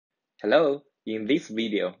Hello, in this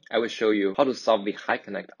video, I will show you how to solve the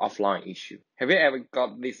Hik-Connect offline issue. Have you ever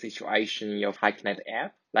got this situation in your Hik-Connect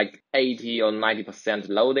app? Like 80 or 90%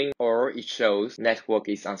 loading, or it shows network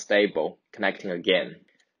is unstable, connecting again.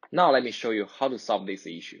 Now let me show you how to solve this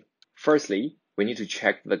issue. Firstly, we need to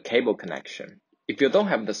check the cable connection. If you don't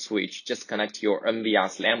have the switch, just connect your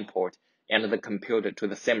NVR's LAN port and the computer to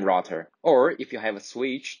the same router. Or if you have a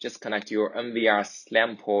switch, just connect your NVR's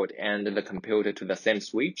LAN port and the computer to the same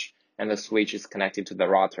switch, and the switch is connected to the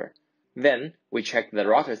router. Then we check the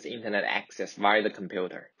router's internet access via the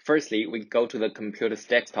computer. Firstly, we go to the computer's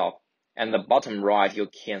desktop, and the bottom right you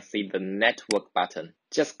can see the network button.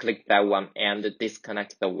 Just click that one and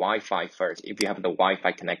disconnect the Wi-Fi first if you have the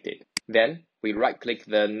Wi-Fi connected. Then we right-click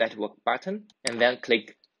the network button and then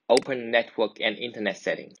click Open Network and Internet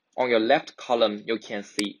Settings. On your left column you can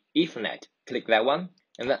see Ethernet. Click that one,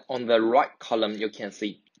 and then on the right column you can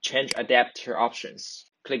see Change Adapter Options.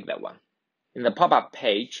 Click that one. In the pop-up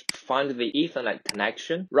page, find the Ethernet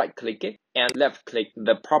connection, right-click it, and left-click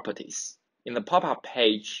the Properties. In the pop-up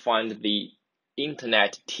page, find the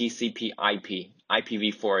Internet TCP/IP,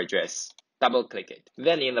 IPv4 address. Double-click it.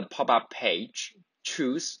 Then in the pop-up page,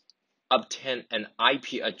 choose Obtain an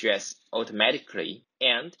IP address automatically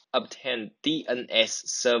and Obtain DNS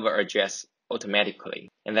server address automatically.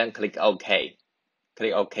 And then click OK.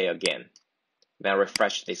 Click OK again. Then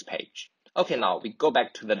refresh this page. Okay, now we go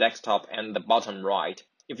back to the desktop and the bottom right.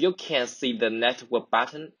 If you can see the network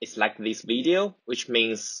button, it's like this video, which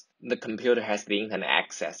means the computer has the internet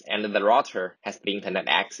access and the router has the internet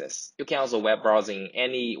access. You can also web browsing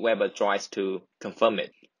any web address to confirm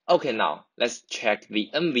it. Okay, now let's check the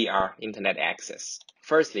NVR internet access.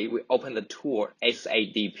 Firstly, we open the tool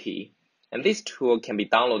SADP. And this tool can be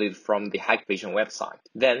downloaded from the Hikvision website.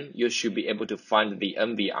 Then you should be able to find the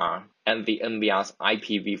NVR and the NVR's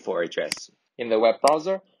IPv4 address. In the web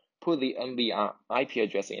browser, put the NVR IP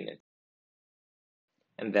address in it.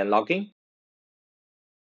 And then log in.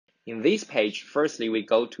 In this page, firstly, we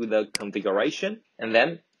go to the configuration. And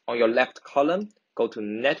then on your left column, go to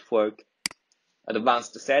Network,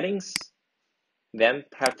 Advanced Settings, then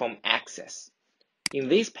Platform Access. In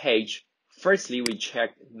this page, firstly, we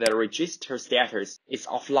check the register status is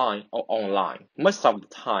offline or online. Most of the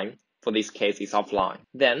time, for this case, it's offline.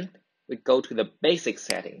 Then we go to the basic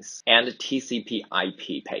settings and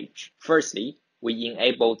TCP/IP page. Firstly, we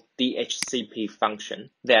enable DHCP function.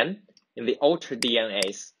 Then in the alter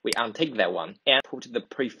DNS, we untick that one and put the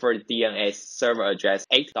preferred DNS server address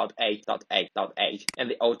 8.8.8.8, and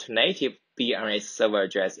the alternative DNS server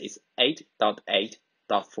address is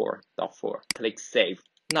 8.8.4.4. Click Save.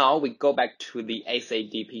 Now we go back to the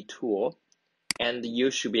SADP tool, and you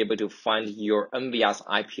should be able to find your NVR's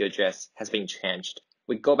IP address has been changed.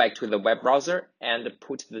 We go back to the web browser and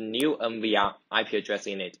put the new NVR IP address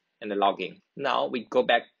in it and log in. Now we go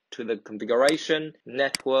back to the configuration,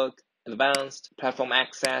 network, advanced, platform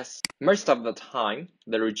access. Most of the time,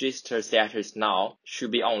 the register status now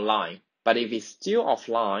should be online. But if it's still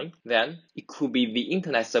offline, then it could be the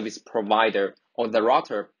internet service provider or the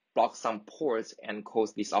router block some ports and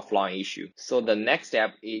cause this offline issue. So the next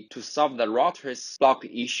step is to solve the router's block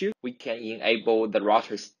issue. We can enable the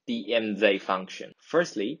router's DMZ function.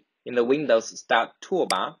 Firstly, in the Windows Start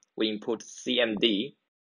toolbar, we input CMD,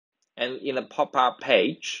 and in the pop-up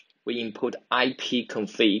page, we input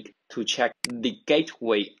ipconfig to check the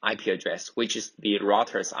gateway IP address, which is the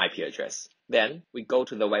router's IP address. Then we go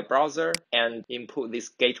to the web browser and input this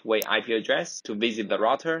gateway IP address to visit the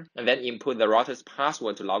router, and then input the router's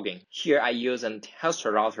password to log in. Here I use a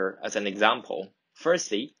Telstra router as an example.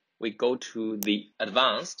 Firstly, we go to the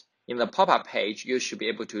advanced. In the pop-up page, you should be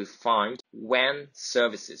able to find WAN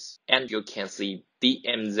services, and you can see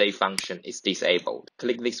DMZ function is disabled.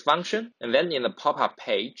 Click this function, and then in the pop-up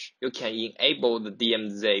page, you can enable the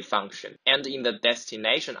DMZ function. And in the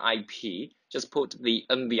destination IP, just put the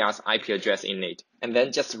NVR's IP address in it, and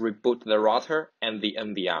then just reboot the router and the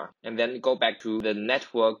NVR. And then go back to the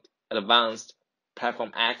network, advanced,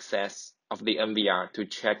 platform access of the NVR to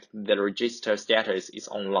check the register status is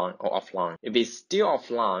online or offline. If it's still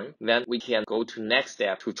offline, then we can go to next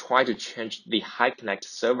step to try to change the Hik-Connect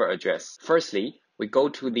server address. Firstly, we go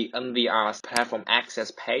to the NVR's platform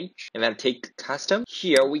access page and then take custom.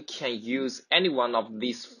 Here we can use any one of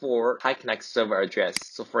these 4 Hik-Connect server address.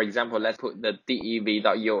 So for example, let's put the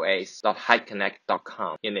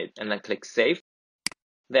dev.us.hikconnect.com in it and then click save.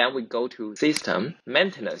 Then we go to System,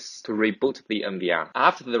 Maintenance to reboot the NVR.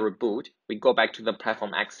 After the reboot, we go back to the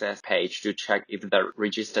Platform Access page to check if the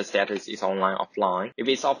register status is online or offline. If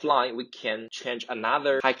it's offline, we can change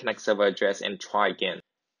another Hik-Connect server address and try again.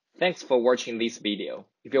 Thanks for watching this video.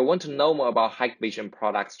 If you want to know more about Hikvision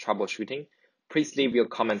products troubleshooting, please leave your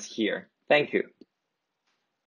comments here. Thank you.